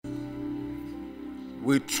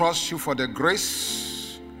We trust you for the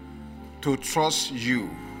grace to trust you.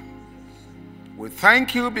 We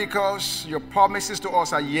thank you because your promises to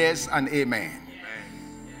us are yes and amen.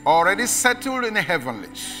 Already settled in the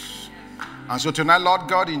heavenlies. And so tonight, Lord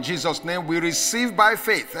God, in Jesus' name, we receive by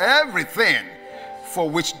faith everything for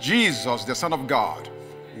which Jesus, the Son of God,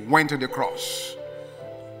 went to the cross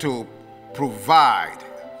to provide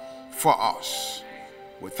for us.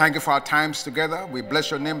 We thank you for our times together. We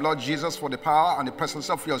bless your name, Lord Jesus, for the power and the presence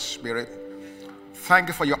of your Spirit. Thank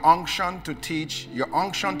you for your unction to teach, your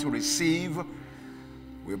unction to receive.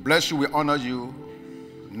 We bless you, we honor you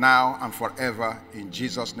now and forever in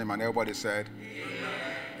Jesus' name. And everybody said,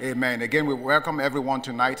 Amen. Again, we welcome everyone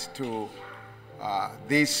tonight to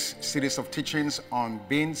this series of teachings on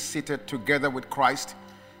being seated together with Christ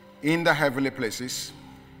in the heavenly places,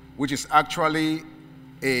 which is actually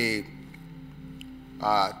a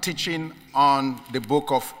teaching on the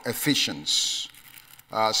book of Ephesians.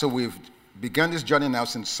 So we've begun this journey now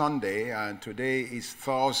since Sunday, and today is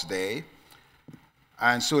Thursday.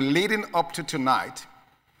 And so leading up to tonight,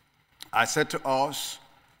 I said to us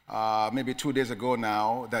maybe 2 days ago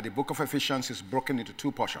now that the book of Ephesians is broken into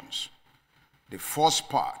two portions. The first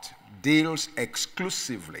part deals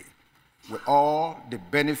exclusively with all the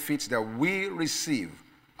benefits that we receive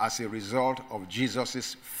as a result of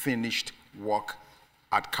Jesus' finished work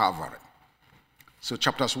at Calvary. So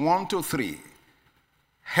chapters 1 to 3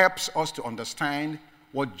 helps us to understand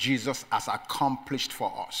what Jesus has accomplished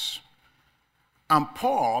for us. And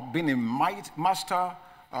Paul, being a master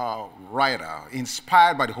writer,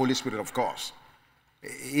 inspired by the Holy Spirit, of course,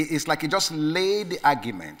 it's like he just laid the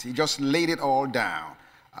argument. He just laid it all down,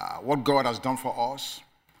 what God has done for us,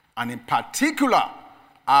 and in particular,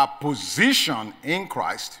 our position in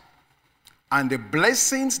Christ, and the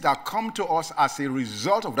blessings that come to us as a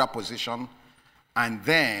result of that position, and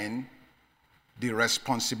then the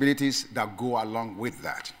responsibilities that go along with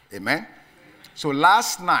that. Amen? So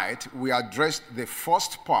last night, we addressed the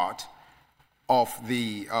first part of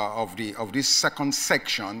this second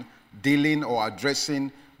section, dealing or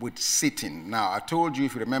addressing with sitting. Now, I told you,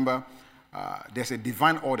 if you remember, there's a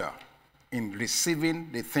divine order in receiving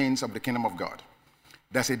the things of the kingdom of God.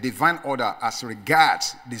 There's a divine order as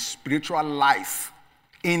regards the spiritual life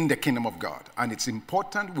in the kingdom of God. And it's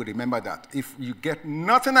important we remember that. If you get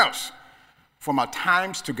nothing else from our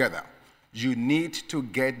times together, you need to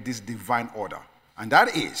get this divine order. And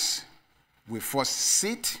that is, we first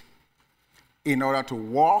sit in order to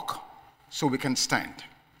walk so we can stand.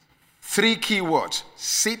 3 key words: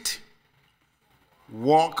 sit,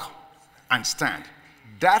 walk, and stand.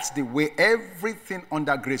 That's the way everything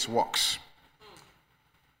under grace works.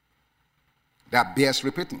 That bears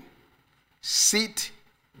repeating. Sit,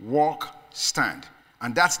 walk, stand.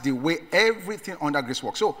 And that's the way everything under grace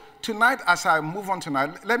works. So tonight, as I move on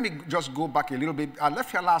tonight, let me just go back a little bit. I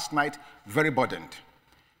left here last night very burdened.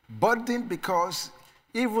 Burdened because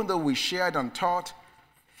even though we shared and taught,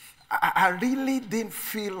 I really didn't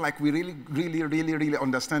feel like we really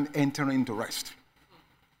understand entering into rest.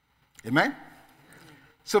 Amen?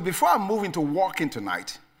 So before I move into walking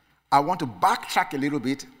tonight, I want to backtrack a little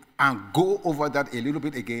bit and go over that a little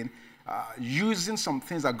bit again, using some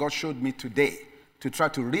things that God showed me today to try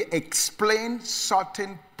to re-explain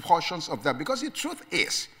certain portions of that. Because the truth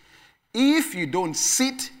is, if you don't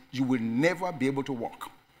sit, you will never be able to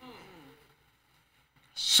walk.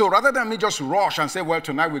 So rather than me just rush and say, well,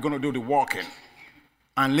 tonight we're going to do the walking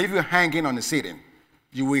and leave you hanging on the sitting,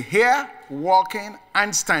 you will hear walking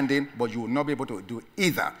and standing, but you will not be able to do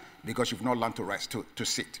either because you've not learned to rest, to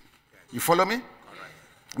sit. You follow me?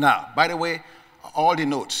 Now, by the way, all the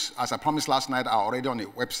notes, as I promised last night, are already on the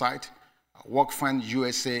website,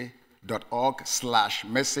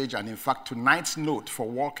 walkfindusa.org/message. And in fact, tonight's note for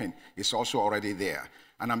walking is also already there.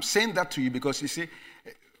 And I'm saying that to you because, you see,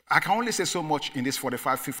 I can only say so much in this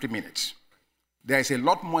 45-50 minutes. There is a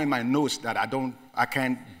lot more in my notes that I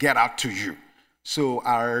can't get out to you. So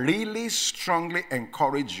I really strongly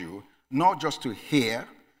encourage you not just to hear,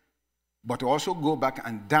 but to also go back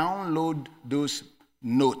and download those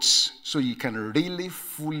notes so you can really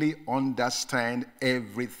fully understand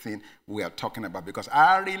everything we are talking about. Because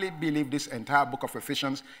I really believe this entire book of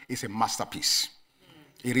Ephesians is a masterpiece.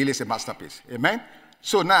 It really is a masterpiece. Amen?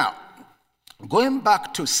 So now, going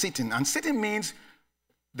back to sitting, and sitting means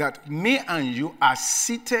that me and you are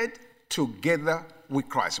seated together with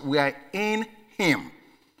Christ. We are in him.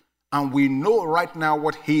 And we know right now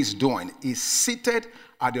what he's doing. He's seated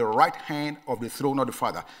at the right hand of the throne of the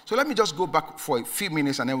Father. So let me just go back for a few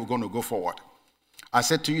minutes and then we're going to go forward. I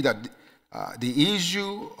said to you that the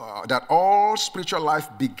issue that all spiritual life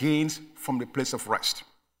begins from the place of rest.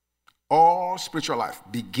 All spiritual life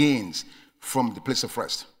begins from the place of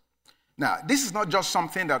rest. Now, this is not just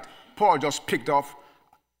something that Paul just picked up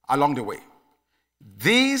along the way.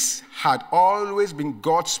 This had always been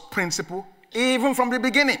God's principle, even from the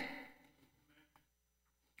beginning.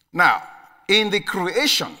 Now, in the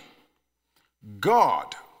creation,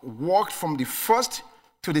 God walked from the first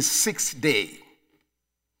to the sixth day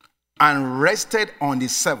and rested on the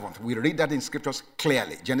seventh. We read that in scriptures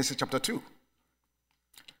clearly, Genesis chapter 2.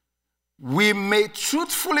 We may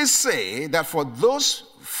truthfully say that for those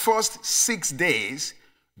first 6 days,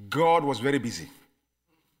 God was very busy.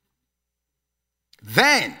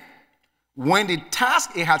 Then, when the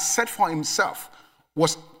task he had set for himself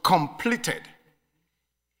was completed,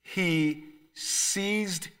 he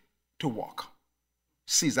ceased to work.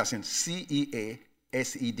 Ceased as in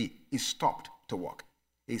C-E-A-S-E-D. He stopped to work.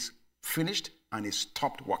 He's finished and he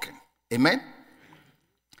stopped working. Amen?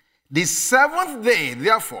 The seventh day,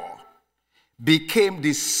 therefore, became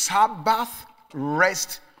the Sabbath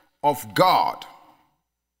rest of God.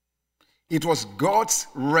 It was God's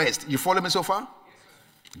rest. You follow me so far?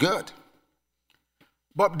 Good.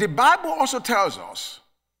 But the Bible also tells us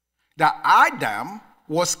that Adam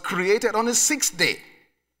was created on the sixth day.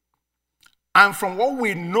 And from what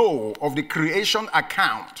we know of the creation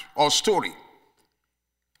account or story,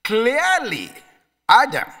 clearly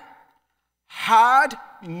Adam had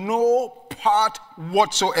no part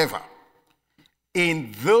whatsoever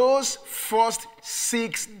in those first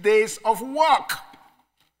 6 days of work.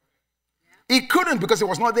 He couldn't because he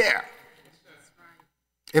was not there.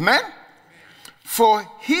 Amen? For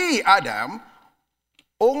he, Adam,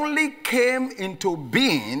 only came into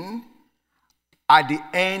being at the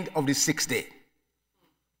end of the sixth day.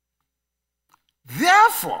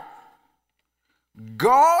 Therefore,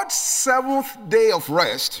 God's seventh day of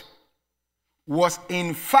rest was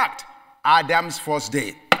in fact Adam's first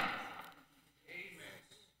day.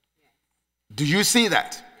 Do you see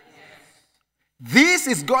that? This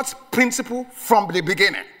is God's principle from the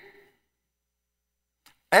beginning.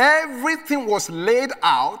 Everything was laid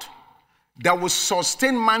out that would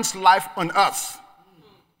sustain man's life on earth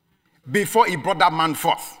before he brought that man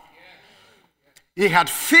forth. He had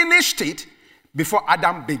finished it before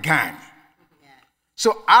Adam began.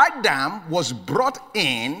 So Adam was brought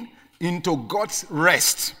into God's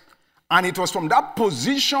rest. And it was from that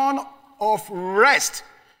position of rest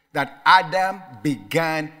that Adam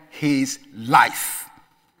began his life.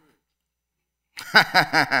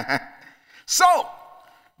 So,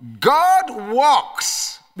 God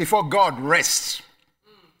walks before God rests.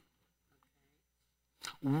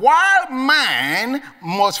 While man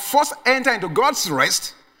must first enter into God's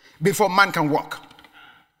rest before man can walk.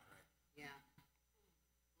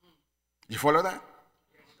 You follow that?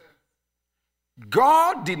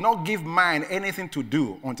 God did not give man anything to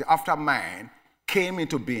do until after man came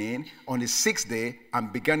into being on the sixth day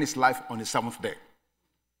and began his life on the seventh day.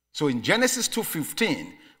 So in Genesis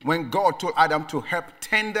 2:15, when God told Adam to help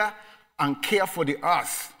tender and care for the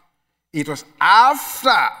earth, it was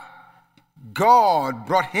after God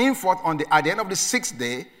brought him forth at the end of the sixth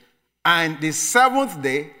day, and the seventh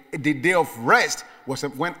day, the day of rest, was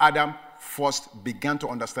when Adam first began to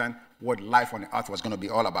understand what life on the earth was going to be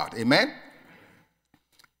all about. Amen?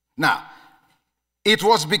 Now, it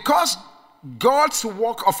was because God's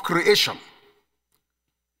work of creation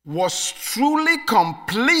was truly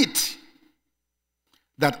complete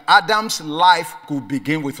that Adam's life could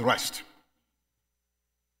begin with rest.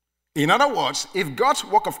 In other words, if God's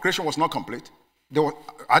work of creation was not complete,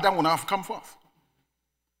 Adam would not have come forth.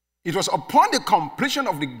 It was upon the completion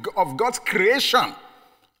of God's creation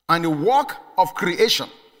and the work of creation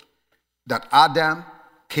that Adam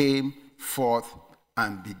came forth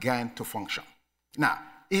and began to function. Now,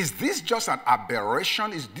 is this just an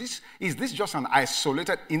aberration? Is this just an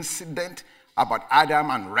isolated incident about Adam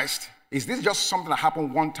and rest? Is this just something that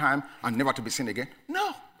happened one time and never to be seen again?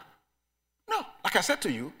 No. Like I said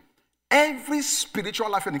to you, every spiritual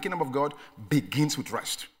life in the kingdom of God begins with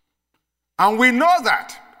rest. And we know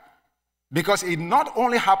that because it not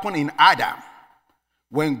only happened in Adam.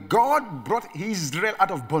 When God brought Israel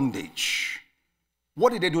out of bondage,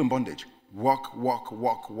 what did they do in bondage? Work.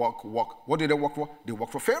 What did they work for? They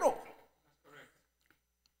worked for Pharaoh.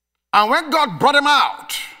 And when God brought them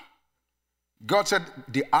out, God said,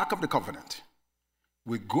 the Ark of the Covenant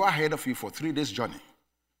will go ahead of you for 3 days' journey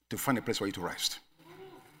to find a place for you to rest.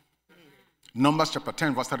 Numbers chapter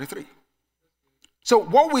 10, verse 33. So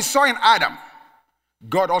what we saw in Adam,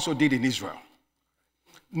 God also did in Israel.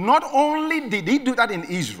 Not only did he do that in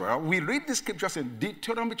Israel, we read the scriptures in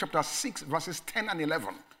Deuteronomy chapter 6, verses 10 and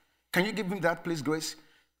 11. Can you give me that, please, Grace?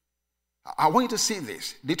 I want you to see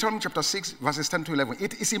this. Deuteronomy chapter 6, verses 10 to 11.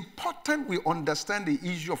 It is important we understand the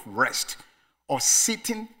issue of rest or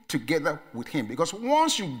sitting together with him. Because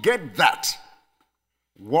once you get that,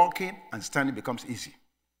 walking and standing becomes easy.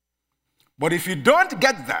 But if you don't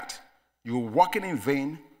get that, you're walking in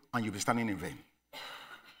vain and you'll be standing in vain.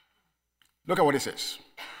 Look at what it says.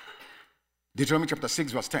 Deuteronomy chapter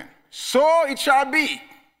 6, verse 10. So it shall be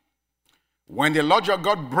when the Lord your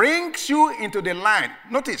God brings you into the land.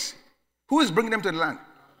 Notice, who is bringing them to the land?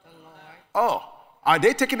 The Lord. Oh, are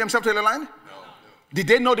they taking themselves to the land? No. Did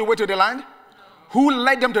they know the way to the land? No. Who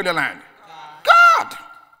led them to the land? God.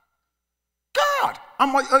 God.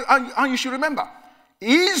 And you should remember,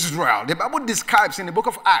 Israel, the Bible describes in the book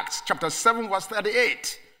of Acts, chapter 7, verse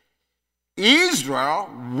 38. Israel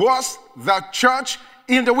was the church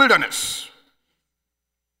in the wilderness.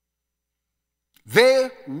 They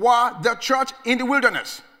were the church in the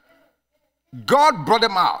wilderness. God brought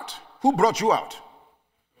them out. Who brought you out?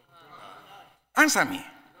 Answer me.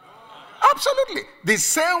 Absolutely. The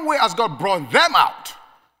same way as God brought them out,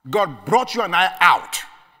 God brought you and I out.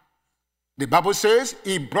 The Bible says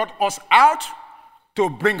he brought us out to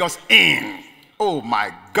bring us in. Oh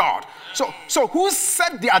my God. So who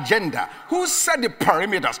set the agenda? Who set the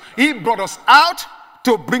perimeters? He brought us out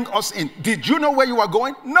to bring us in. Did you know where you were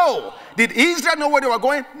going? No. Did Israel know where they were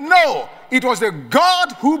going? No. It was the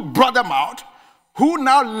God who brought them out, who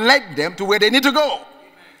now led them to where they need to go.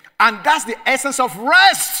 And that's the essence of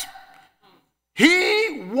rest.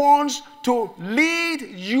 He wants to lead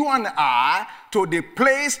you and I to the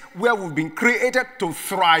place where we've been created to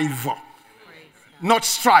thrive, not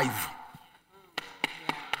strive.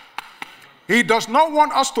 He does not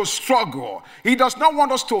want us to struggle. He does not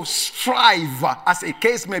want us to strive, as a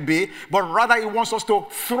case may be, but rather he wants us to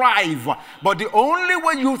thrive. But the only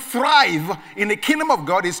way you thrive in the kingdom of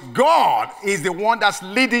God is God is the one that's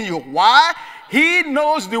leading you. Why? He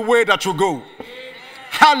knows the way that you go.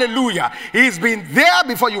 Hallelujah. He's been there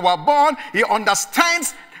before you were born. He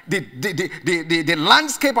understands the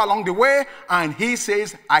landscape along the way, and he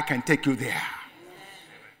says, I can take you there.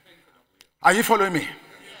 Are you following me?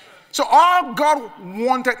 So all God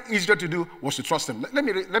wanted Israel to do was to trust him. Let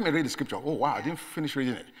me read the scripture. Oh, wow, I didn't finish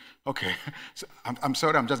reading it. Okay, so I'm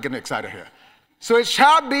sorry, I'm just getting excited here. So it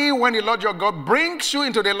shall be when the Lord your God brings you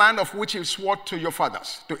into the land of which he swore to your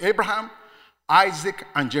fathers, to Abraham, Isaac,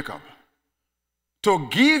 and Jacob, to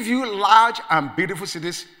give you large and beautiful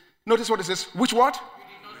cities. Notice what it says. Which what?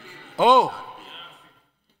 Oh,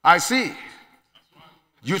 I see.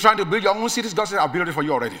 You're trying to build your own cities. God said, I'll build it for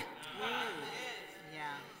you already.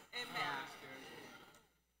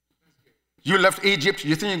 You left Egypt.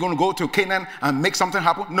 You think you're going to go to Canaan and make something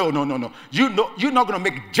happen? No. You're not going to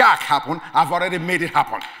make jack happen. I've already made it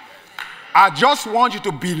happen. I just want you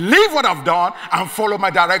to believe what I've done and follow my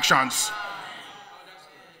directions.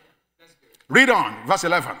 Read on, verse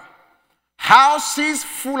 11. Houses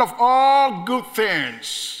full of all good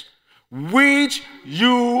things, which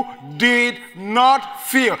you did not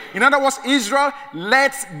fill. In other words, Israel,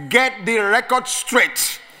 let's get the record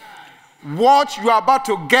straight. What you are about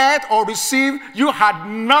to get or receive, you had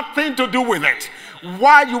nothing to do with it.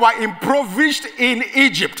 While you were impoverished in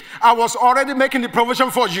Egypt, I was already making the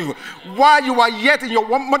provision for you. While you were yet in your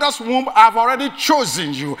mother's womb, I've already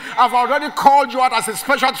chosen you. I've already called you out as a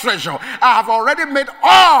special treasure. I have already made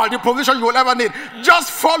all the provision you will ever need.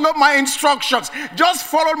 Just follow my instructions. Just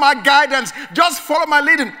follow my guidance. Just follow my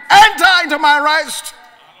leading. Enter into my rest.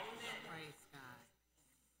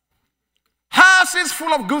 Houses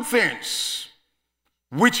full of good things,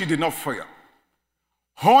 which you did not fill.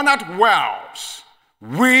 Honored wells,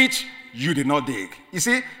 which you did not dig. You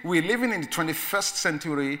see, we're living in the 21st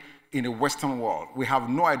century in the Western world. We have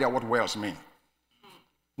no idea what wells mean.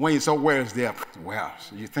 When you say wells, there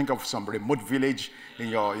wells. You think of some remote village in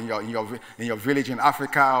your village in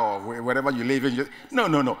Africa or wherever you live in.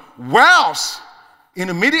 No. Wells in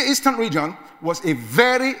the Middle Eastern region was a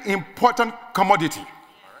very important commodity.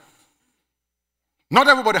 Not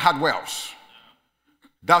everybody had wells.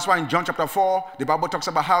 That's why in John chapter 4, the Bible talks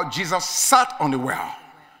about how Jesus sat on the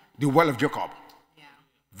well of Jacob. Yeah.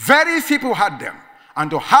 Very few people had them. And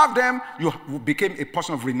to have them, you became a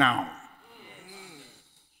person of renown.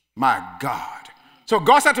 My God. So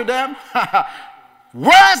God said to them,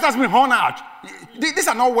 wells that's been honed out. These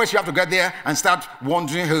are not wells you have to get there and start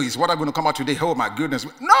wondering, hey, is water going to come out today? Oh my goodness.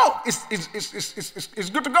 No, it's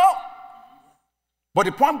good to go. But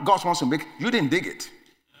the point God wants to make, you didn't dig it.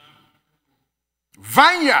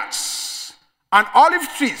 Vineyards and olive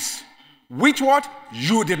trees, which what?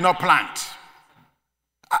 You did not plant.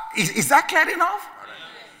 Is that clear enough?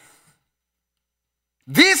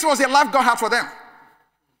 This was a life God had for them.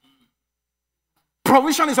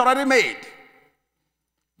 Provision is already made.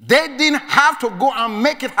 They didn't have to go and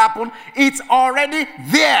make it happen. It's already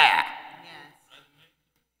there.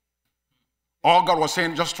 All God was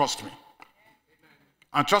saying, just trust me.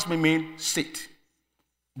 And trust me means sit,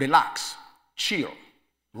 relax, chill,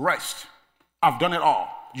 rest. I've done it all.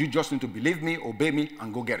 You just need to believe me, obey me,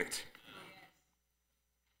 and go get it.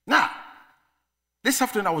 Now, this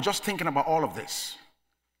afternoon I was just thinking about all of this.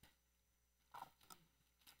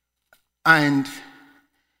 And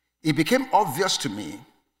it became obvious to me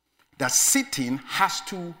that sitting has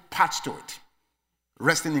two parts to it.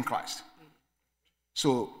 Resting in Christ.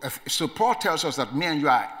 So Paul tells us that me and you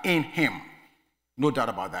are in him. No doubt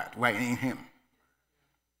about that. We're in him.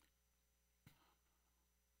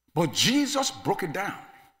 But Jesus broke it down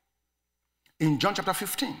in John chapter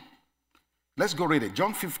 15. Let's go read it.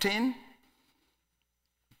 John 15.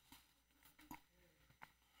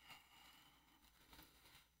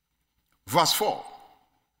 Verse 4.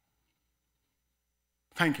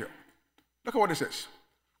 Thank you. Look at what it says.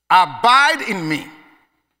 Abide in me.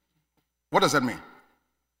 What does that mean?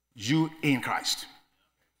 You in Christ.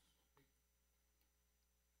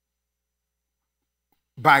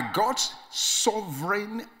 By God's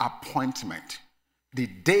sovereign appointment, the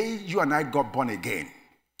day you and I got born again,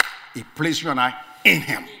 He placed you and I in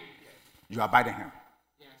him. You abide in him.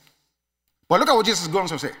 Yes. But look at what Jesus is going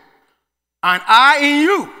to say. And I in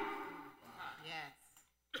you.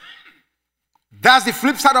 Yes. That's the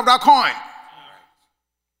flip side of that coin.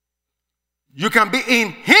 You can be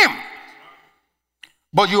in him.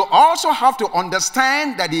 But you also have to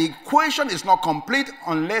understand that the equation is not complete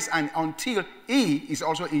unless and until he is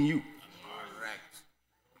also in you.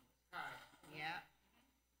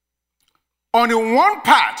 On the one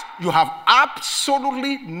part, you have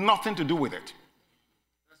absolutely nothing to do with it.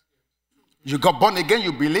 You got born again,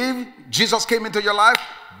 you believe, Jesus came into your life,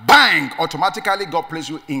 bang, automatically God placed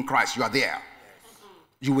you in Christ. You are there.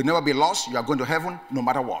 You will never be lost. You are going to heaven no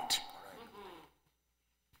matter what.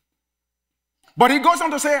 But he goes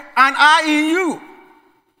on to say, and I in you.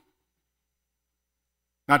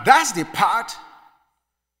 Now that's the part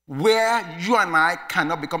where you and I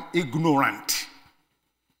cannot become ignorant.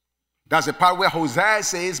 That's the part where Hosea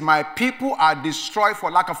says, my people are destroyed for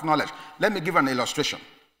lack of knowledge. Let me give an illustration.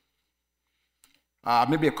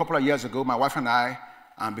 Maybe a couple of years ago, my wife and I,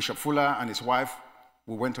 and Bishop Fuller and his wife,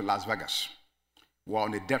 we went to Las Vegas. We were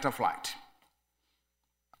on a Delta flight.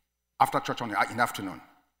 After church in the afternoon.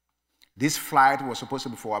 This flight was supposed to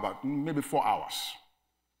be for about maybe 4 hours.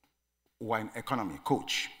 We were in economy,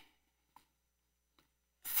 coach.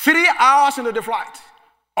 3 hours into the flight,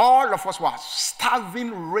 all of us were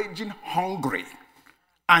starving, raging, hungry,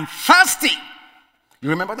 and thirsty. You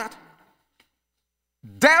remember that?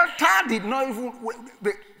 Delta did not even,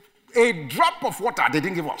 a drop of water they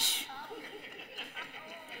didn't give us.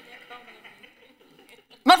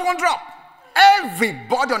 Not one drop.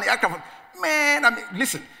 Everybody on the aircraft, man, I mean,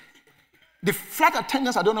 listen. The flight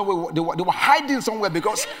attendants, I don't know where they were hiding somewhere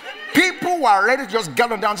because people were ready to just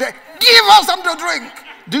gather down and say, give us something to drink.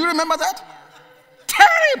 Do you remember that?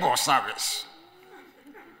 Terrible service.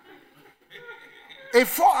 A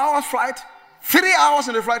 4-hour flight, 3 hours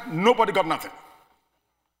in the flight, nobody got nothing.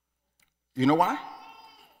 You know why?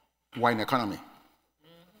 We're in economy.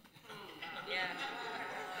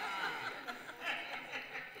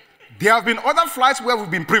 There have been other flights where we've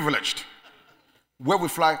been privileged, where we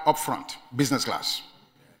fly up front, business class.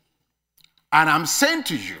 And I'm saying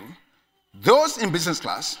to you, those in business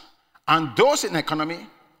class and those in economy,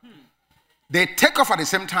 they take off at the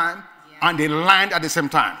same time and they land at the same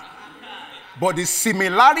time. But the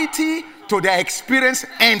similarity to their experience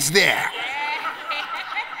ends there.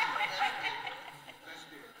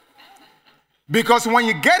 Because when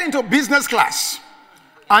you get into business class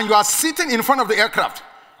and you are sitting in front of the aircraft,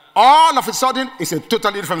 all of a sudden it's a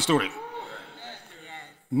totally different story.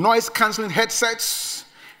 Noise cancelling headsets,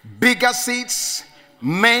 bigger seats,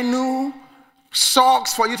 menu,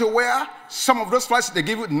 socks for you to wear. Some of those flights, they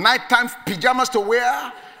give you nighttime pajamas to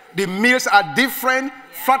wear. The meals are different.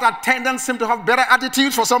 Flight attendants seem to have better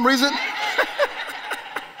attitudes for some reason.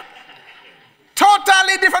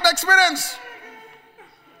 Totally different experience.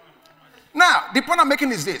 Now, the point I'm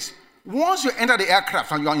making is this. Once you enter the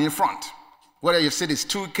aircraft and you're in front, whether you see this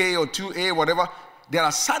 2K or 2A, whatever, there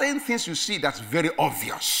are certain things you see that's very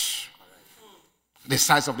obvious. The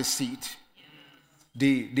size of the seat,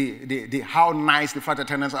 the how nice the flight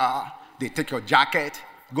attendants are. They take your jacket.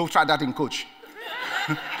 Go try that in coach.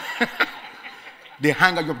 They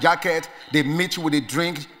hang out your jacket. They meet you with a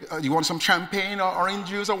drink. You want some champagne or orange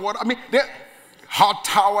juice or what? I mean, hot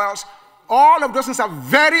towels. All of those things are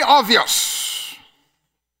very obvious.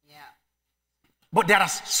 Yeah. But there are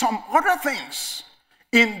some other things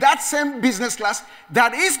in that same business class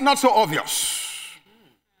that is not so obvious.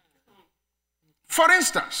 For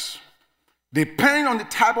instance, depending on the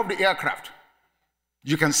type of the aircraft,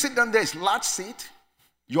 you can sit down there, it's large seat,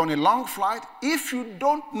 you're on a long flight. If you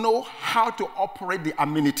don't know how to operate the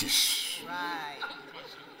amenities,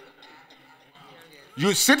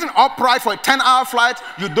 you're sitting upright for a 10-hour flight,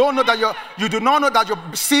 you do not know that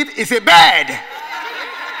your seat is a bed.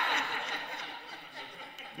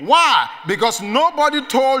 Why? Because nobody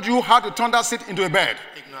told you how to turn that seat into a bed.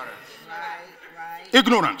 Ignorance.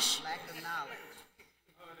 Ignorance. Lack of knowledge.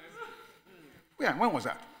 Yeah, when was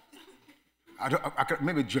that?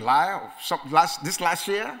 Maybe July or this last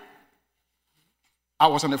year. I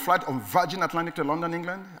was on a flight on Virgin Atlantic to London,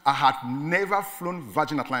 England. I had never flown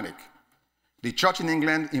Virgin Atlantic. The church in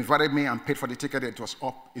England invited me and paid for the ticket. It was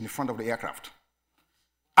up in the front of the aircraft.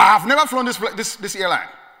 I have never flown this airline.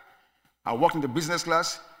 I walked in the business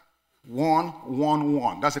class,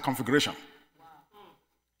 111. That's the configuration.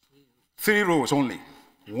 3 rows only.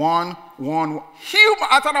 111. Huge.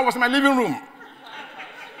 I thought I was in my living room.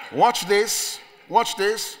 Watch this.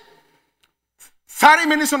 30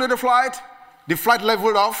 minutes into the flight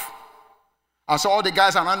leveled off. I saw all the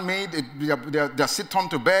guys around me, they sit down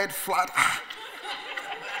to bed, flat.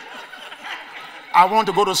 I want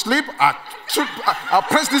to go to sleep. I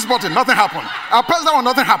press this button, nothing happened. I press that one,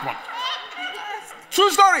 nothing happened. True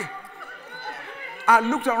story. I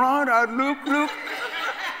looked around,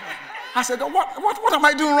 I said, what am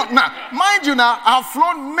I doing wrong? Now, mind you now, I've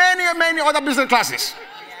flown many other business classes.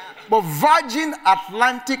 But Virgin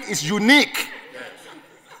Atlantic is unique.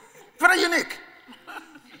 Very unique.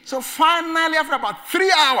 So finally, after about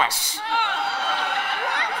 3 hours,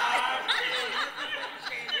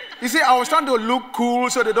 you see, I was trying to look cool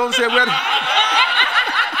so they don't say where.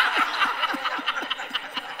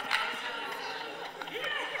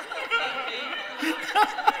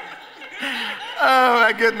 Oh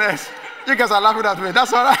my goodness. You guys are laughing at me.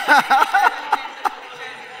 That's all right.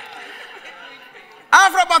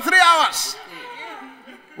 After about 3 hours,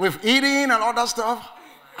 with eating and all that stuff,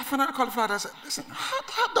 I finally called the flight. I said, listen,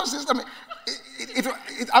 how does this, I mean,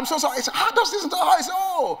 I'm so sorry. I said, how does this, I said,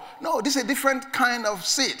 oh, no, this is a different kind of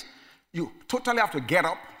seat. You totally have to get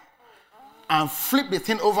up and flip the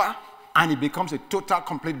thing over, and it becomes a total,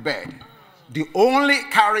 complete bed. The only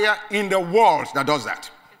carrier in the world that does that.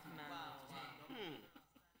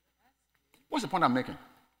 What's the point I'm making?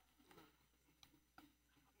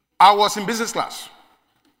 I was in business class.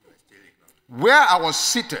 Where I was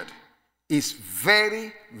seated is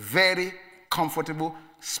very, very comfortable,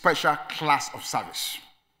 special class of service.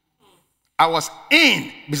 I was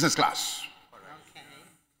in business class.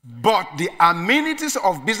 But the amenities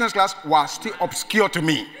of business class were still obscure to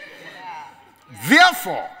me.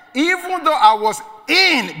 Therefore, even though I was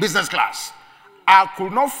in business class, I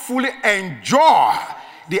could not fully enjoy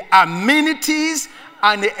the amenities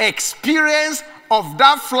and the experience of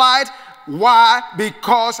that flight. Why?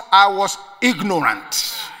 Because I was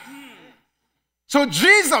ignorant. So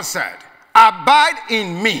Jesus said, abide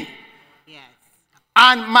in me,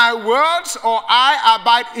 and my words or I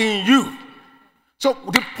abide in you. So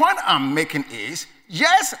the point I'm making is,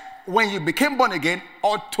 yes, when you became born again,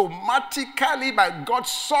 automatically by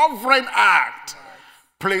God's sovereign act,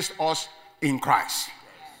 placed us in Christ.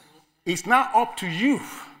 It's now up to you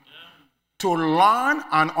to learn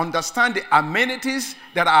and understand the amenities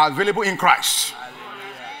that are available in Christ.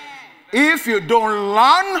 If you don't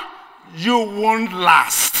learn, you won't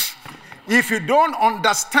last. If you don't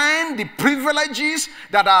understand the privileges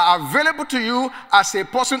that are available to you as a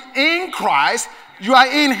person in Christ, you are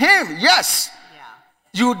in Him, yes.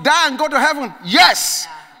 You die and go to heaven, yes.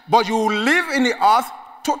 But you live in the earth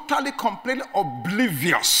totally, completely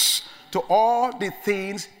oblivious to all the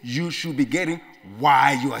things you should be getting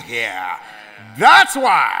while you are here. That's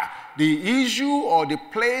why the issue or the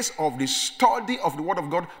place of the study of the Word of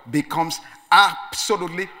God becomes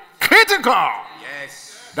absolutely critical.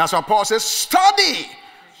 Yes. That's why Paul says, study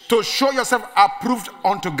to show yourself approved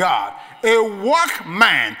unto God, a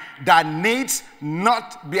workman that needs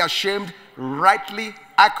not be ashamed, rightly,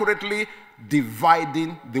 accurately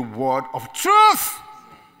dividing the word of truth.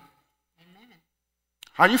 Amen.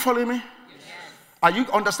 Are you following me? Yes. Are you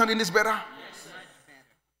understanding this better? Yes.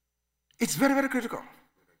 It's very, very critical.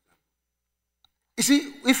 You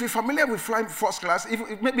see, if you're familiar with flying first class,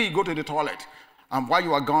 if maybe you go to the toilet, and while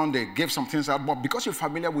you are gone, they gave some things out, but because you're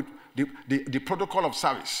familiar with the protocol of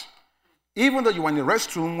service, even though you are in the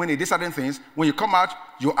restroom, when they did certain things, when you come out,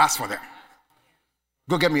 you ask for them.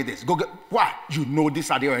 Go get me this. Why? You know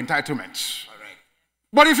these are your entitlements. All right.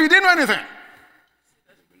 But if you didn't know anything,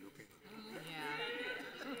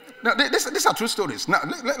 Now, these are true stories. Now,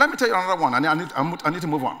 let me tell you another one, and I need to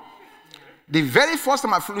move on. The very first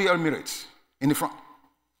time I flew here Emirates, in the front,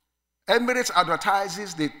 Emirates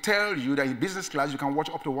advertises, they tell you that in business class you can watch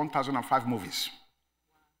up to 1,005 movies.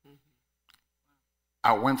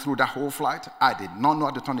 I went through that whole flight. I did not know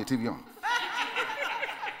how to turn the TV on.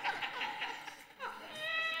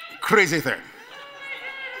 Crazy thing.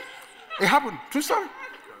 It happened. True story.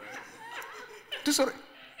 True story.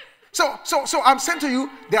 So I'm saying to you,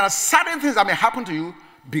 there are certain things that may happen to you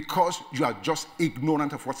because you are just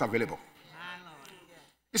ignorant of what's available.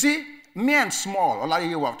 You see, me and Small, a lot of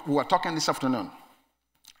you who were talking this afternoon,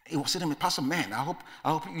 he was saying to me, Pastor, man, I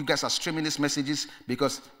hope you guys are streaming these messages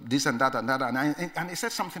because this and that and that. And he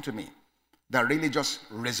said something to me that really just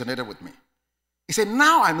resonated with me. He said,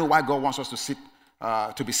 now I know why God wants us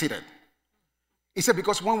to be seated. He said,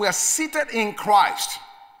 because when we are seated in Christ,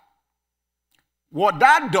 what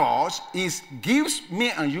that does is gives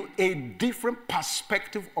me and you a different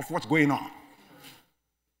perspective of what's going on.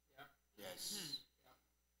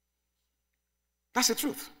 That's the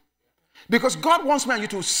truth. Because God wants me and you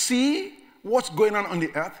to see what's going on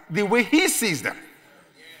the earth the way He sees them.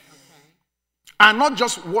 And not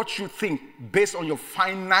just what you think based on your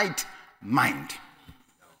finite mind.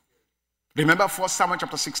 Remember 1 Samuel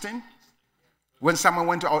chapter 16? When someone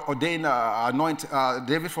went to ordain, anoint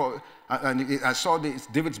David for, and I saw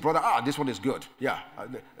David's brother, this one is good. Yeah.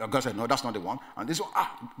 God said, no, that's not the one. And this one,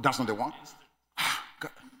 that's not the one.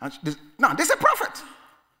 No, this is a prophet.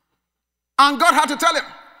 And God had to tell him,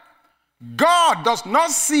 God does not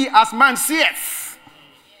see as man seeth.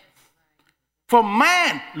 For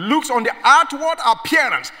man looks on the outward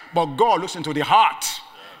appearance, but God looks into the heart.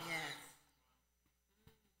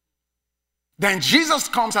 Then Jesus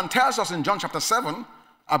comes and tells us in John chapter 7,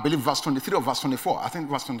 I believe verse 23 or verse 24. I think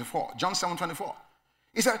verse 24. John 7:24.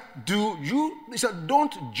 He said,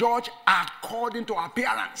 don't judge according to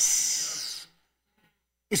appearance.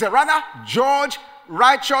 He said, rather judge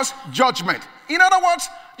righteous judgment. In other words,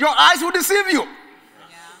 your eyes will deceive you.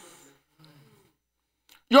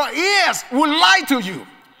 Your ears will lie to you.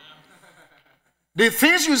 The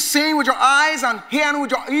things you see with your eyes and hearing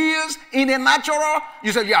with your ears in the natural,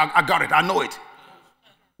 you say, yeah, I got it, I know it.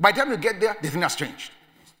 By the time you get there, the thing has changed.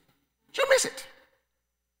 You miss it.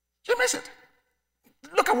 You miss it.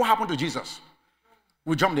 Look at what happened to Jesus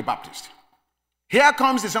with John the Baptist. Here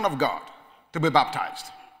comes the Son of God to be baptized.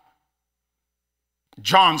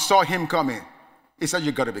 John saw him coming. He said,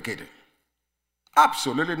 you got to be kidding.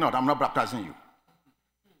 Absolutely not. I'm not baptizing you.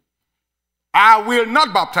 I will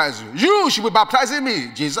not baptize you. You should be baptizing me,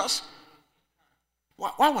 Jesus.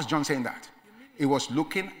 Why was John saying that? He was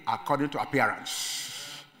looking according to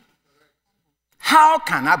appearance. How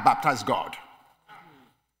can I baptize God?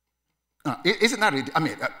 Isn't that it? I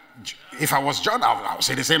mean, if I was John, I would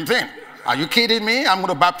say the same thing. Are you kidding me? I'm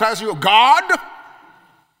going to baptize you, God?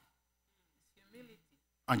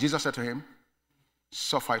 And Jesus said to him,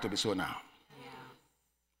 suffer it to be so now.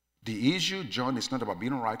 The issue, John, is not about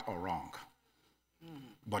being right or wrong,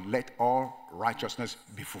 but let all righteousness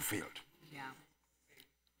be fulfilled.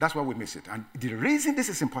 That's why we miss it. And the reason this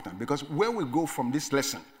is important, because where we go from this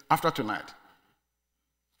lesson after tonight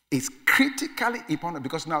is critically important,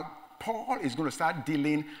 because now Paul is going to start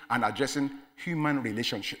dealing and addressing human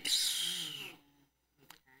relationships.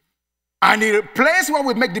 And the place where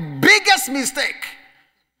we make the biggest mistake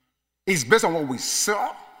is based on what we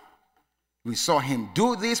saw. We saw him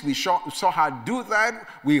do this. We saw her do that.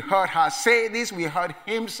 We heard her say this. We heard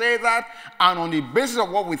him say that. And on the basis of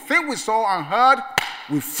what we think we saw and heard,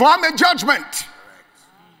 we form a judgment.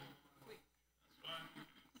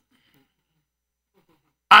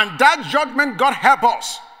 And that judgment, God help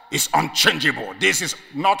us, is unchangeable. This is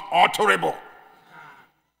not alterable.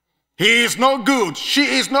 He is no good. She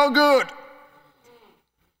is no good.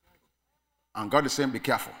 And God is saying, be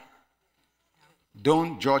careful.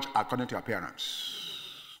 Don't judge according to appearance.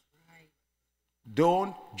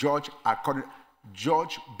 Don't judge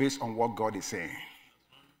judge based on what God is saying.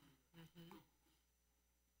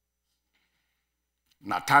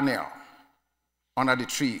 Nathanael, under the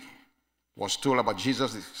tree, was told about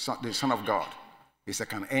Jesus, the Son of God. He said,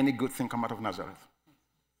 can any good thing come out of Nazareth?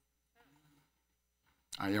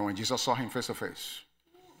 And when Jesus saw him face to face,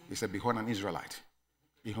 he said, behold, an Israelite,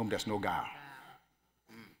 in whom there's no guile.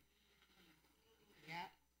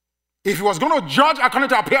 If he was going to judge according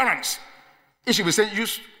to appearance, he should be saying,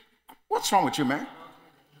 what's wrong with you, man?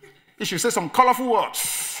 He should say some colorful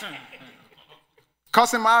words.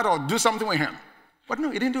 Cuss him out or do something with him. But no,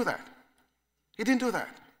 he didn't do that. He didn't do that.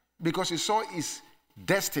 Because he saw his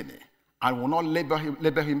destiny and will not label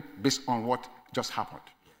him based on what just happened.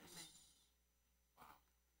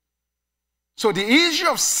 So the issue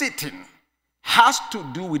of sitting has to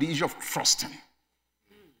do with the issue of trusting.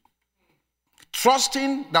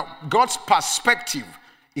 Trusting that God's perspective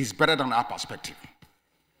is better than our perspective.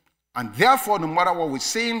 And therefore, no matter what we're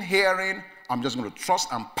seeing, hearing, I'm just going to trust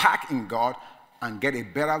and pack in God and get a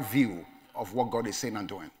better view of what God is saying and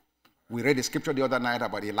doing. We read the scripture the other night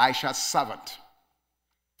about Elisha's servant,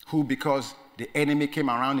 who, because the enemy came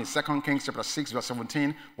around in 2 Kings chapter 6, verse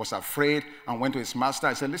 17, was afraid and went to his master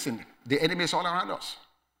and said, listen, the enemy is all around us.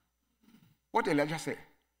 What did Elijah say? He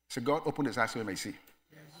said, God, open his eyes so he may see.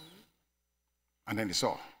 Yes. And then they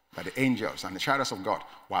saw that the angels and the shadows of God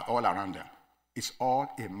were all around them. It's all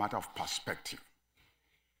a matter of perspective.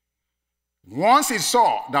 Once he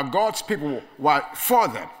saw that God's people were for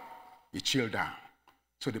them, he chilled down.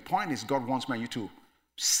 So the point is, God wants you to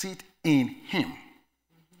sit in him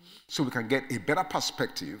so we can get a better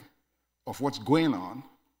perspective of what's going on.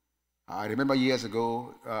 I remember years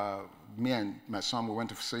ago, me and my son, we went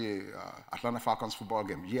to see Atlanta Falcons football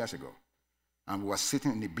game years ago. And we were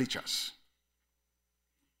sitting in the bleachers.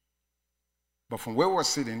 But from where we were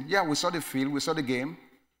sitting, we saw the field, we saw the game.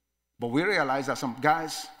 But we realized that some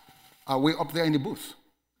guys are way up there in the booth.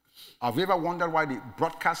 Have you ever wondered why the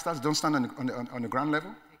broadcasters don't stand on the ground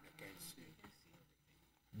level?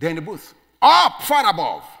 They're in the booth. Up, far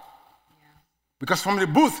above. Because from the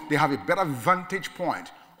booth, they have a better vantage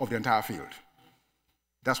point of the entire field.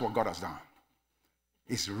 That's what God has done.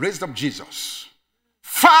 He's raised up Jesus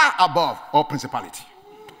far above all principality,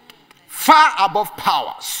 far above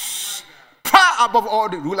powers, far above all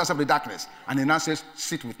the rulers of the darkness. And he now says,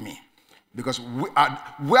 sit with me. Because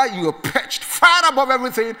where you are perched far above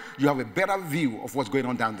everything, you have a better view of what's going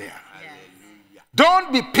on down there. Yes.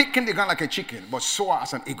 Don't be picking the ground like a chicken, but soar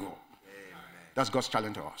as an eagle. Amen. That's God's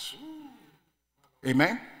challenge to us. Amen?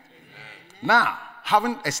 Amen? Now,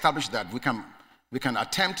 having established that, we can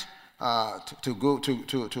attempt to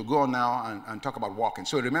go on now and talk about walking.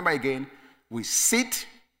 So remember again, we sit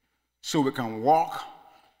so we can walk,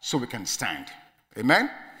 so we can stand.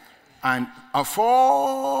 Amen? And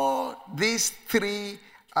for these three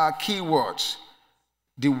key words,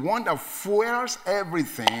 the one that fuels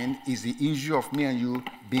everything is the issue of me and you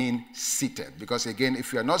being seated. Because again,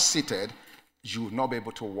 if you are not seated, you will not be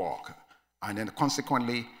able to walk. And then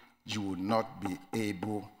consequently, you will not be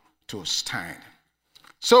able to stand.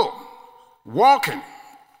 So, walking.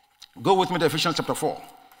 Go with me to Ephesians chapter 4.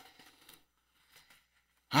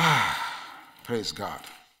 Praise God.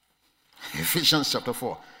 Ephesians chapter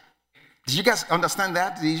 4. Did you guys understand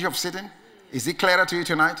that, the issue of sitting? Is it clearer to you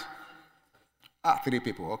tonight? 3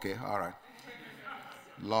 people. Okay, all right.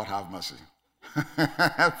 Lord have mercy.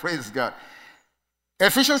 Praise God.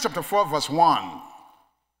 Ephesians chapter 4, verse 1.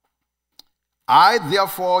 I,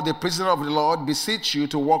 therefore, the prisoner of the Lord, beseech you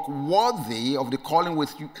to walk worthy of the calling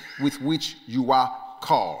with which you are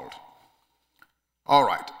called. All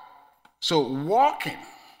right. So walking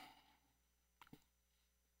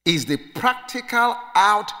is the practical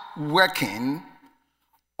outworking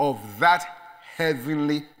of that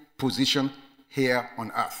heavenly position here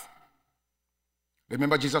on earth.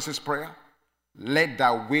 Remember Jesus' prayer? Let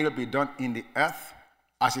thy will be done in the earth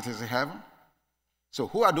as it is in heaven. So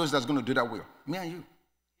who are those that's going to do that will? Me and you.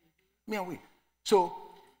 Me and we. So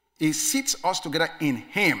he sits us together in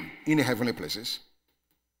him in the heavenly places.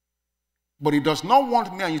 But he does not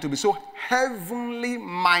want me and you to be so heavenly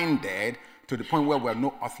minded to the point where we are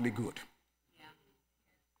no earthly good. Yeah.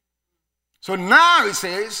 So now he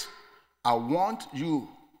says, I want you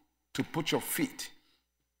to put your feet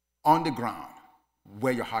on the ground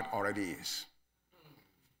where your heart already is.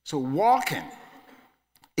 So walking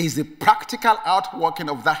is the practical outworking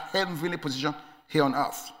of that heavenly position here on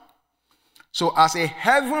earth. So as a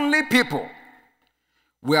heavenly people,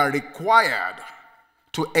 we are required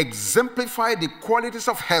to exemplify the qualities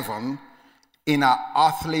of heaven in our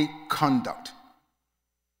earthly conduct.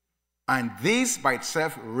 And this by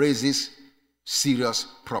itself raises serious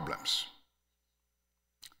problems.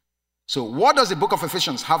 So what does the book of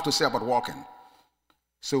Ephesians have to say about walking?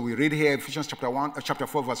 So we read here Ephesians chapter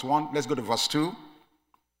 4, verse 1. Let's go to verse 2.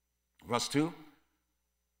 Verse 2.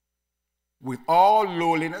 With all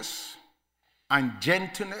lowliness and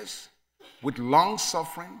gentleness, with long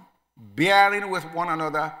suffering, bearing with one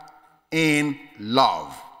another in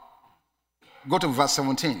love. Go to verse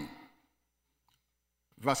 17.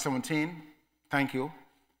 Verse 17, thank you.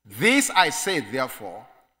 This I say, therefore,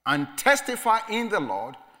 and testify in the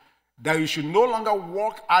Lord, that you should no longer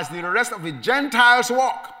walk as the rest of the Gentiles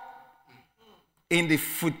walk, in the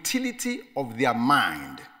futility of their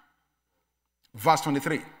mind. Verse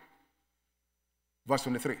 23. Verse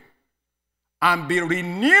 23. And be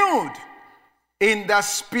renewed in the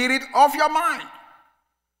spirit of your mind.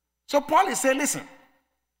 So Paul is saying, listen,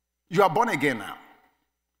 you are born again now.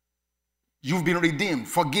 You've been redeemed,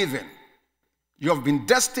 forgiven. You have been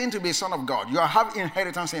destined to be a son of God. You have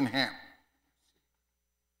inheritance in him.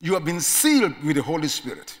 You have been sealed with the Holy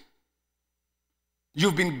Spirit.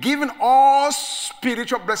 You've been given all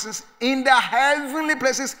spiritual blessings in the heavenly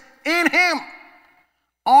places in him.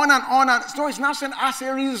 On and on. And so it's now saying, as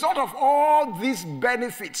a result of all these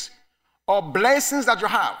benefits or blessings that you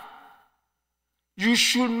have, you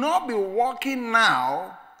should not be walking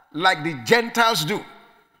now like the Gentiles do.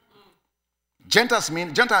 Gentiles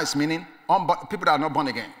meaning people that are not born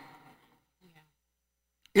again.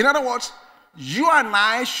 In other words, you and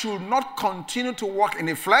I should not continue to walk in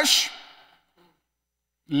the flesh,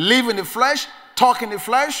 live in the flesh, talk in the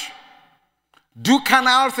flesh, do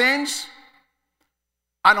carnal things.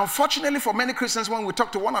 And unfortunately for many Christians, when we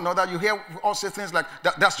talk to one another, you hear us say things like,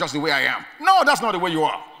 that's just the way I am. No, that's not the way you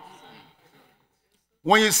are.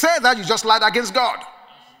 When you say that, you just lied against God.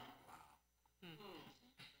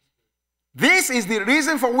 This is the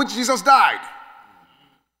reason for which Jesus died.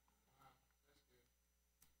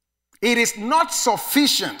 It is not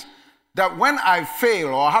sufficient that when I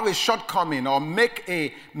fail or have a shortcoming or make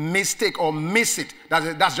a mistake or miss it,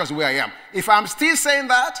 that's just the way I am. If I'm still saying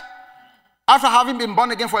that, after having been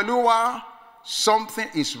born again for a little while, something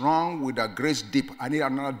is wrong with the grace dip. I need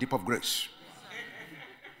another dip of grace.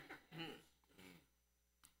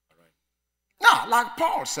 Now, like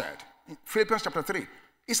Paul said in Philippians chapter 3,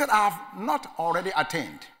 he said, I have not already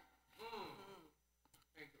attained.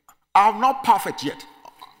 I am not perfect yet.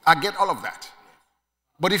 I get all of that.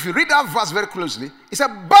 But if you read that verse very closely, he said,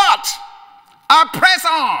 but I press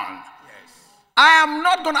on. Yes. I am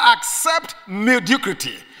not going to accept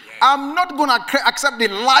mediocrity. Yes. I'm not going to accept the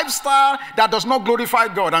lifestyle that does not glorify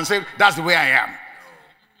God and say, that's the way I am.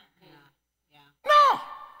 No.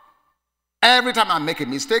 Every time I make a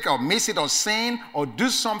mistake or miss it or sin or do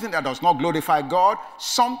something that does not glorify God,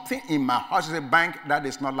 something in my heart is a bank that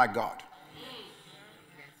is not like God.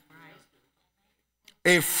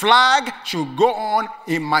 A flag should go on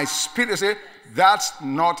in my spirit. Say, that's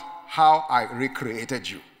not how I recreated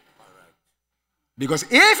you. Because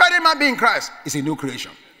if any man be in Christ, it's a new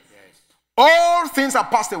creation. All things are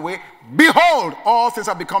passed away. Behold, all things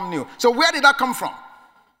have become new. So where did that come from?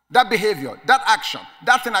 That behavior, that action,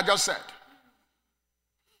 that thing I just said.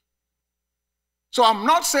 So I'm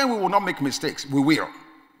not saying we will not make mistakes. We will.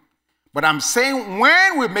 But I'm saying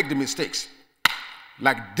when we make the mistakes,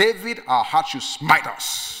 like David, our heart should smite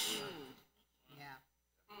us. Yeah.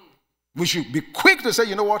 We should be quick to say,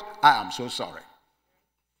 you know what? I am so sorry.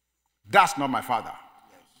 That's not my father.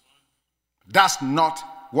 That's not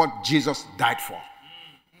what Jesus died for.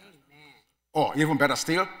 Amen. Or even better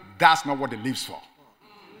still, that's not what he lives for.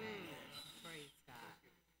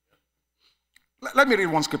 Let me read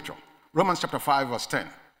one scripture. Romans chapter 5 verse 10.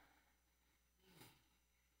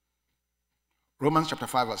 Romans chapter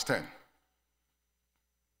 5 verse 10.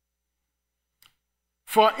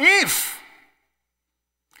 For if,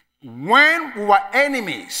 when we were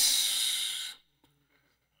enemies,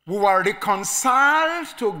 we were reconciled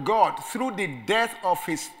to God through the death of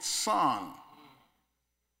his Son,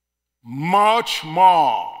 much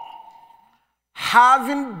more,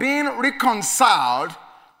 having been reconciled,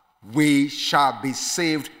 we shall be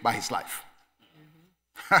saved by his life.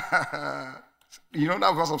 You know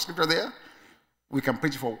that verse of scripture there? We can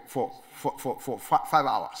preach for 5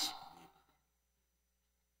 hours.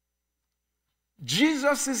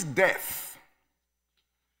 Jesus' death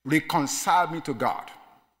reconciled me to God.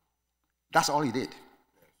 That's all he did.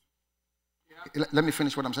 Let me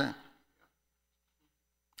finish what I'm saying.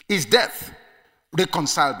 His death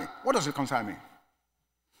reconciled me. What does reconcile mean?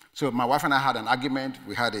 So my wife and I had an argument.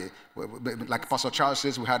 We had like Pastor Charles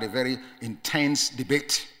says, we had a very intense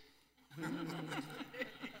debate.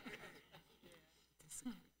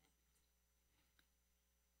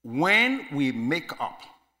 When we make up,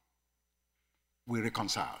 we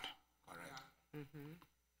reconciled.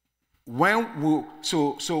 When we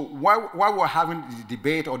while we were having the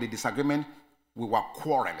debate or the disagreement, we were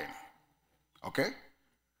quarreling. Okay?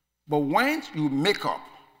 But when you make up,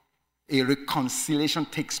 a reconciliation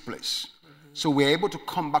takes place. So we're able to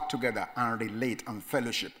come back together and relate and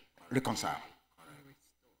fellowship, reconcile.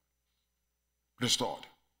 Restored.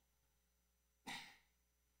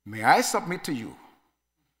 May I submit to you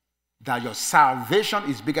that your salvation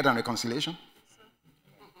is bigger than reconciliation?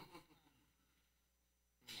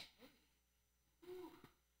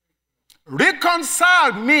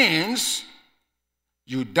 Reconciled means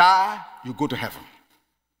you die, you go to heaven.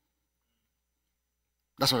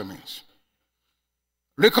 That's what it means.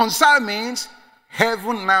 Reconcile means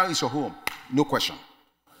Heaven now is your home. No question.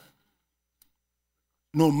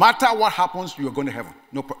 No matter what happens, you're going to heaven.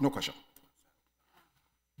 No question.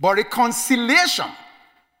 But reconciliation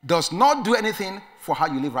does not do anything for how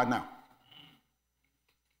you live right now.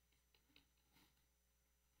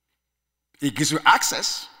 It gives you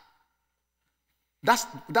access.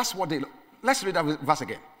 That's what they... Let's read that verse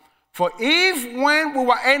again. For if when we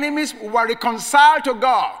were enemies, we were reconciled to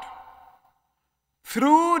God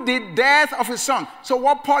through the death of his son. So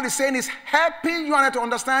what Paul is saying is helping you and I to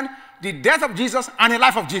understand the death of Jesus and the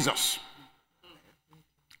life of Jesus.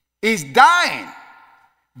 His dying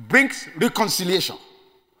brings reconciliation.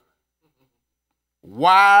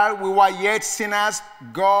 While we were yet sinners,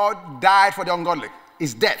 God died for the ungodly.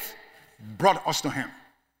 His death brought us to him.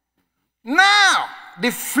 Now,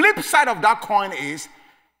 the flip side of that coin is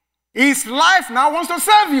his life now wants to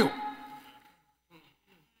serve you.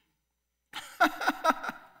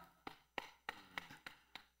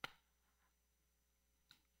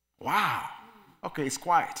 Wow. Okay, it's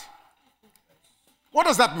quiet. What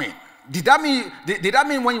does that mean? Did that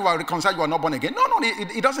mean when you are reconciled you are not born again? No,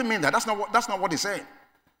 it doesn't mean that. That's not what he's saying.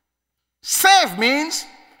 Save means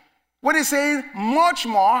when he's saying much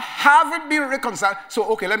more, having been reconciled. So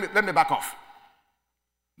okay, let me back off.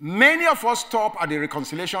 Many of us stop at the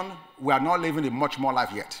reconciliation. We are not living a much more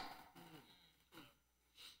life yet.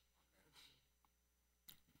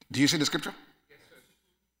 Do you see the scripture? Yes, sir.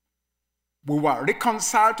 We were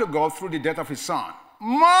reconciled to God through the death of his son.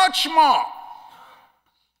 Much more.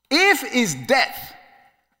 If his death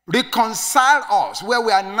reconciled us, where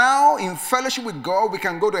we are now in fellowship with God, we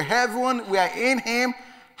can go to heaven, we are in him,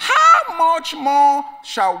 how much more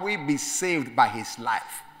shall we be saved by his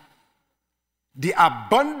life? The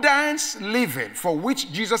abundance living for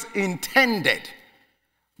which Jesus intended,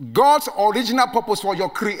 God's original purpose for your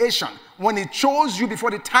creation, when he chose you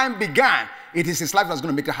before the time began, it is his life that's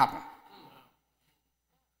going to make it happen.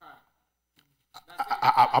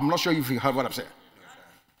 I'm not sure if you heard what I'm saying.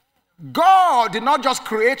 God did not just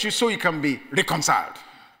create you so you can be reconciled.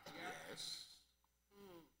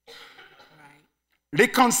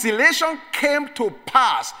 Reconciliation came to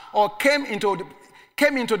pass or came into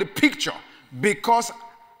the picture because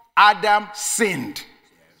Adam sinned.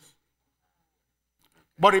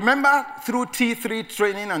 But remember, through T3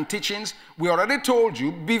 training and teachings, we already told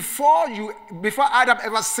you before Adam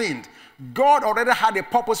ever sinned, God already had a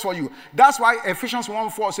purpose for you. That's why Ephesians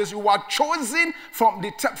 1:4 says you were chosen from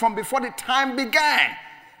before the time began.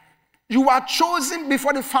 You were chosen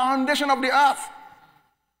before the foundation of the earth.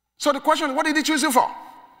 So the question is, what did he choose you for?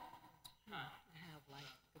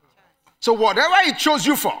 So whatever he chose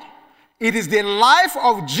you for, it is the life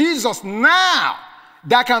of Jesus now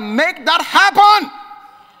that can make that happen.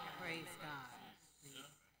 Praise God.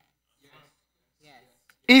 Yes.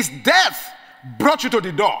 His death brought you to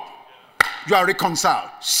the door. You are reconciled,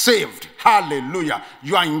 saved. Hallelujah.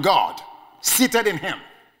 You are in God, seated in him.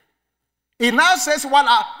 He now says, while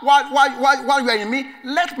you are in me,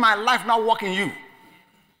 let my life now work in you.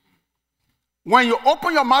 When you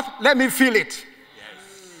open your mouth, let me feel it.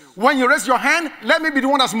 Yes. When you raise your hand, let me be the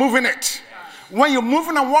one that's moving it. When you're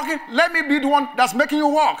moving and walking, let me be the one that's making you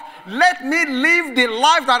walk. Let me live the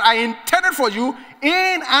life that I intended for you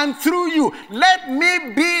in and through you. Let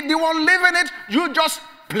me be the one living it. You just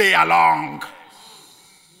play along.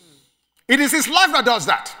 It is his life that does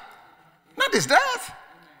that, not his death.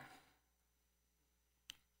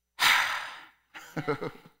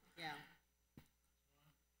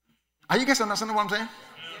 Are you guys understanding what I'm saying?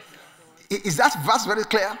 Is that verse very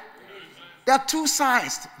clear? There are two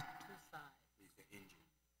sides.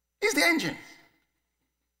 He's the engine.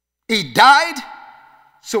 He died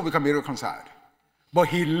so we can be reconciled. But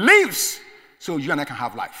he lives so you and I can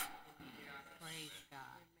have life.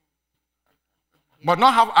 But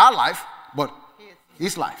not have our life, but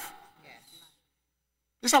his life.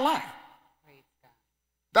 It's alive.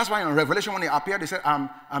 That's why in Revelation when he appeared, he said,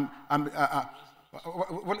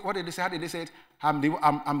 what did they say? How did they say it? I'm the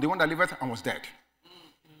one that liveth and was dead.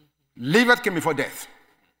 Liveth came before death.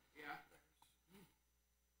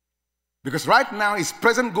 Because right now, his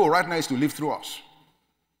present goal right now is to live through us.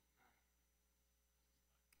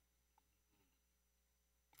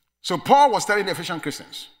 So Paul was telling the Ephesian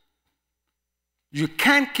Christians, you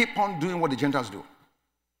can't keep on doing what the Gentiles do.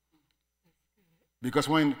 Because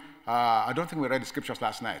when, I don't think we read the scriptures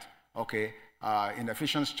last night, okay, in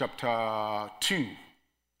Ephesians chapter 2,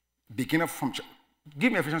 beginning from,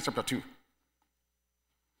 give me Ephesians chapter 2.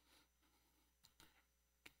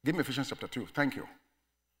 Give me Ephesians chapter 2, thank you.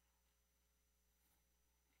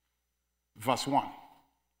 Verse 1.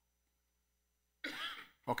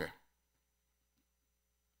 Okay.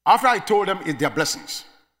 After I told them it's their blessings.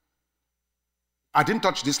 I didn't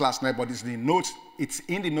touch this last night, but it's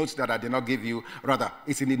in the notes that I did not give you. Rather,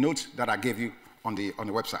 it's in the notes that I gave you on the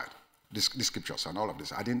website. The scriptures and all of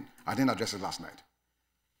this. I didn't address it last night.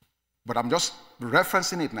 But I'm just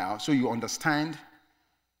referencing it now so you understand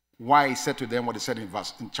why he said to them what he said in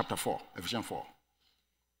chapter 4, Ephesians 4.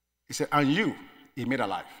 He said, and you, he made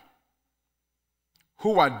alive,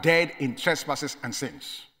 who are dead in trespasses and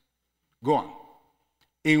sins. Go on.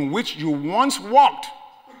 In which you once walked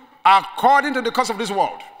according to the course of this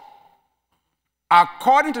world,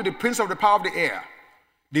 according to the prince of the power of the air,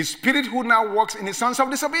 the spirit who now works in the sons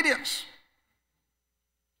of disobedience,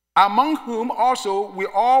 among whom also we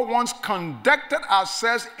all once conducted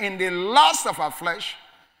ourselves in the lust of our flesh,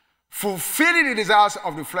 fulfilling the desires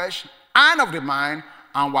of the flesh and of the mind,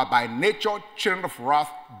 and were by nature children of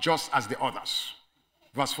wrath, just as the others.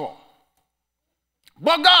 Verse 4.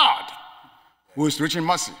 But God, who is rich in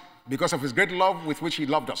mercy, because of his great love with which he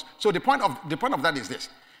loved us. So the point of that is this.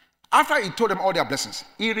 After he told them all their blessings,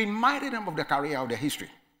 he reminded them of their career, of their history.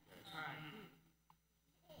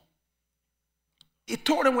 He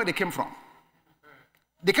told them where they came from,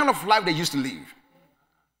 the kind of life they used to live.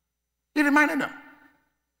 He reminded them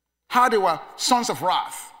how they were sons of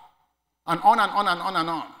wrath, and on and on and on and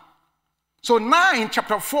on. So now in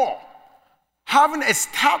chapter 4, having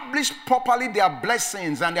established properly their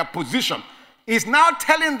blessings and their position, is now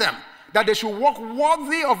telling them that they should walk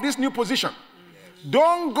worthy of this new position. Yes.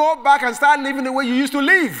 Don't go back and start living the way you used to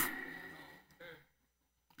live.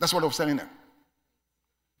 That's what I was telling them.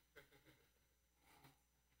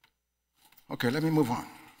 Okay, let me move on.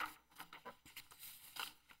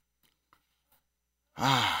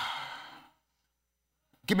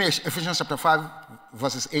 Give me Ephesians chapter 5,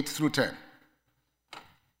 verses 8 through 10.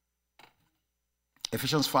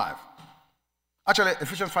 Ephesians 5. Actually,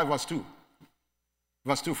 Ephesians 5, verse 2.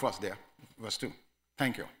 Verse 2 first there. Verse 2.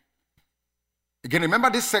 Thank you. Again, remember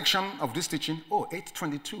this section of this teaching? Oh,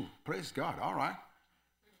 8:22. Praise God. All right.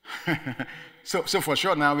 So for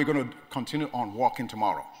sure now we're going to continue on walking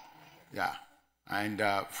tomorrow. Yeah. And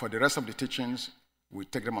for the rest of the teachings, we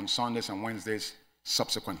take them on Sundays and Wednesdays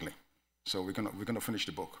subsequently. So we're going to finish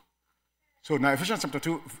the book. So now Ephesians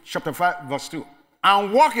chapter 5, verse 2.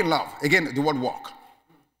 And walk in love. Again, the word walk.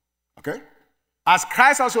 Okay? As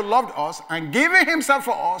Christ also loved us and giving himself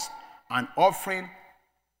for us, an offering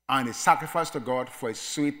and a sacrifice to God for a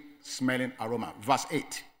sweet smelling aroma. Verse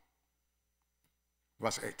 8.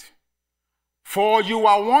 Verse 8. For you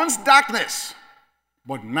were once darkness,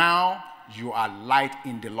 but now you are light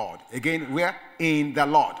in the Lord. Again, where? In the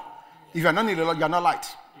Lord. If you are not in the Lord, you are not light.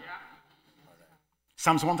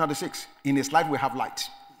 Psalms 136. In his light we have light.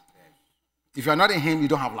 If you are not in him, you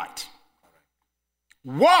don't have light.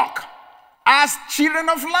 Walk as children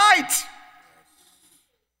of light.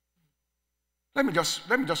 Let me just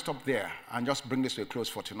stop there and just bring this to a close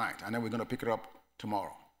for tonight, and then we're going to pick it up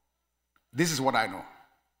tomorrow. This is what I know.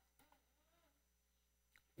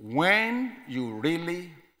 When you really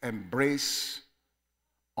embrace,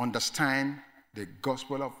 understand the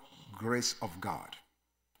gospel of grace of God,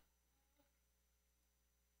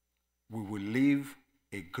 we will live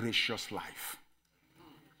a gracious life.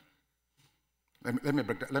 Let me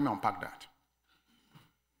unpack that.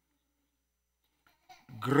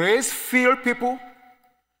 Grace-filled people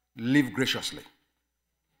live graciously.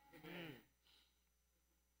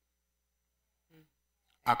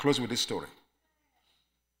 I'll close with this story.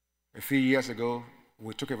 A few years ago,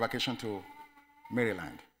 we took a vacation to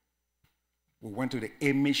Maryland. We went to the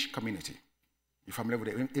Amish community. You familiar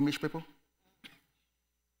with the Amish people?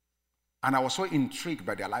 And I was so intrigued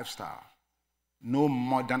by their lifestyle. No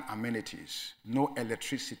modern amenities, no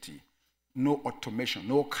electricity, no automation,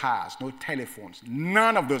 no cars, no telephones,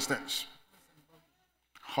 none of those things.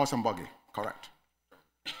 Horse and buggy, correct.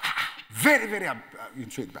 Very, very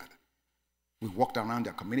intrigued by it. We walked around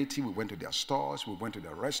their community, we went to their stores, we went to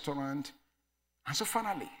their restaurant. And so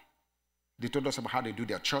finally, they told us about how they do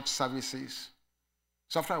their church services.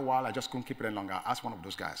 So after a while, I just couldn't keep it any longer. I asked one of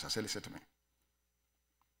those guys, I said, listen to me.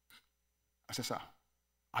 I said, sir,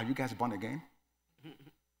 are you guys born again?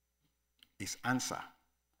 His answer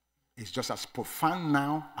is just as profound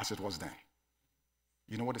now as it was then.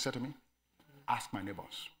 You know what he said to me? Ask my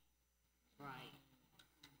neighbors. Right.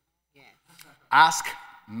 Yes. Ask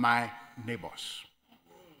my neighbors.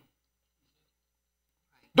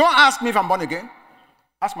 Don't ask me if I'm born again.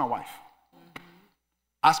 Ask my wife.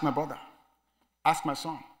 Ask my brother. Ask my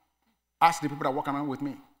son. Ask the people that walk around with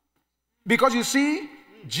me. Because you see,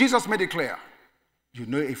 Jesus made it clear. You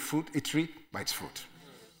know a tree by its fruit.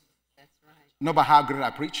 That's right. Not by how great I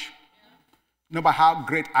preach. Not by how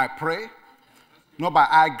great I pray. Not by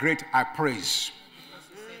I great, I praise.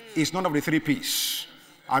 It's none of the 3 P's.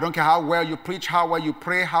 I don't care how well you preach, how well you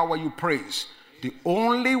pray, how well you praise. The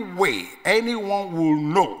only way anyone will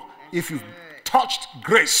know if you've touched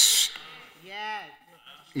grace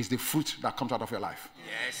is the fruit that comes out of your life.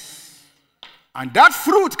 Yes. And that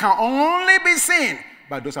fruit can only be seen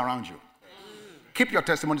by those around you. Keep your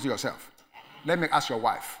testimony to yourself. Let me ask your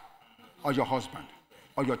wife, or your husband,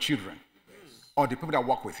 or your children, or the people that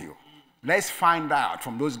work with you. Let's find out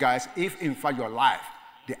from those guys if in fact your life,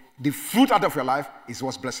 the fruit out of your life is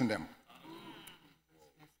what's blessing them.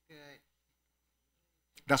 That's good.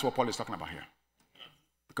 That's what Paul is talking about here.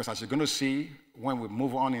 Because as you're going to see when we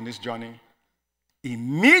move on in this journey,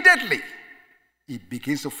 immediately it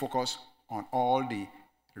begins to focus on all the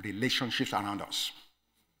relationships around us.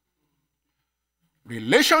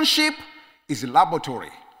 Relationship is the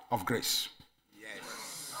laboratory of grace.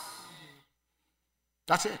 Yes.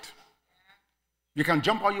 That's it. You can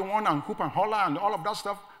jump all you want and hoop and holler and all of that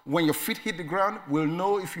stuff. When your feet hit the ground, we'll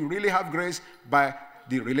know if you really have grace by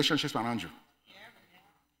the relationships around you.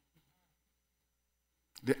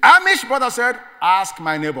 The Amish brother said, ask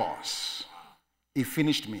my neighbors. He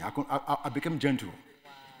finished me. I became gentle.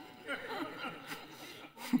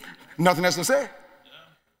 Nothing else to say.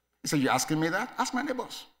 He said, you're asking me that? Ask my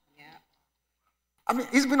neighbors. Yeah. I mean,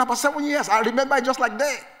 it's been about 7 years. I remember it just like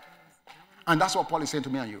that. And that's what Paul is saying to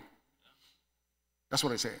me and you. That's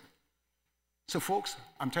what he's saying. So, folks,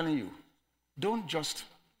 I'm telling you, don't just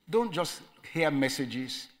hear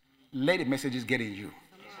messages. Let the messages get in you.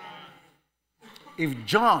 If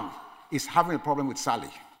John is having a problem with Sally,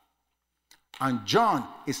 and John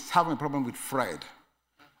is having a problem with Fred,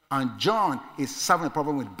 and John is having a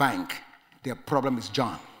problem with Bank, their problem is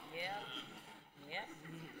John.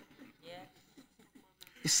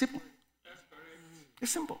 It's simple.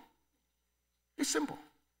 It's simple. It's simple.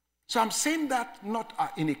 So I'm saying that not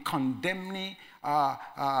in a condemning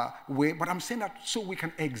way, but I'm saying that so we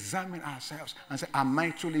can examine ourselves and say, am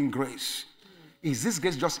I truly in grace? Is this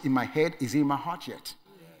grace just in my head? Is it in my heart yet?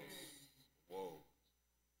 Whoa.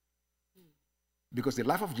 Because the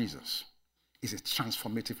life of Jesus is a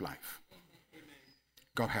transformative life.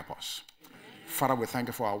 God help us. Father, we thank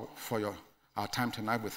you for our time tonight. We